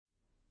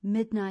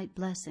Midnight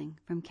Blessing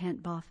from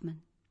Kent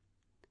Boffman.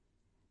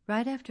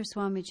 Right after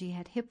Swamiji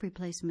had hip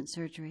replacement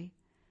surgery,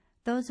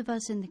 those of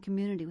us in the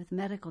community with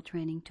medical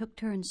training took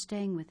turns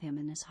staying with him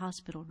in his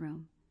hospital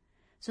room,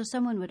 so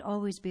someone would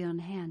always be on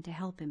hand to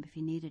help him if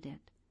he needed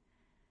it.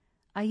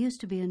 I used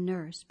to be a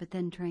nurse, but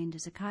then trained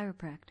as a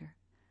chiropractor.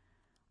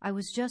 I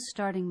was just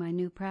starting my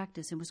new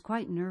practice and was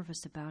quite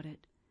nervous about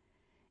it.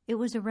 It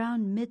was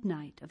around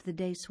midnight of the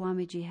day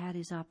Swamiji had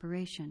his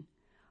operation,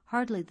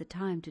 hardly the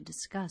time to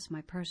discuss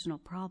my personal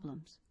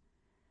problems.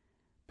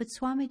 But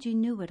Swamiji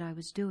knew what I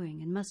was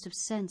doing and must have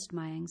sensed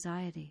my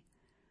anxiety,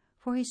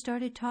 for he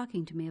started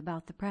talking to me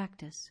about the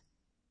practice.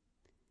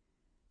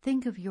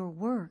 Think of your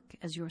work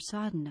as your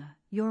sadhana,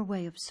 your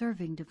way of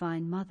serving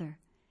Divine Mother.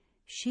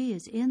 She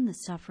is in the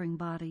suffering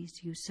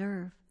bodies you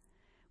serve.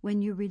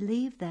 When you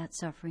relieve that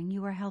suffering,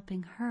 you are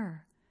helping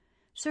her.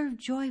 Serve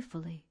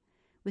joyfully,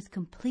 with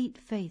complete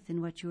faith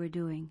in what you are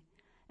doing,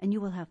 and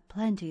you will have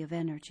plenty of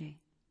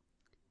energy.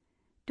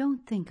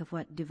 Don't think of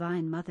what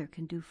Divine Mother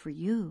can do for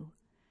you.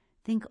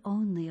 Think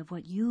only of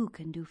what you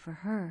can do for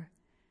her.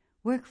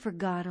 Work for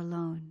God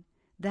alone.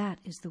 That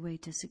is the way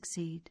to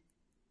succeed.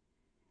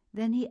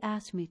 Then he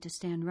asked me to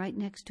stand right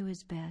next to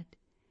his bed.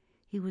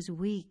 He was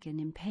weak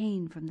and in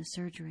pain from the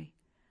surgery,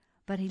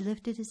 but he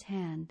lifted his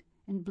hand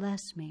and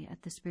blessed me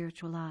at the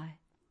spiritual eye.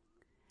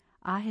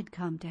 I had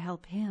come to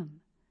help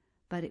him,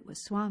 but it was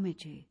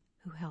Swamiji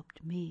who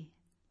helped me.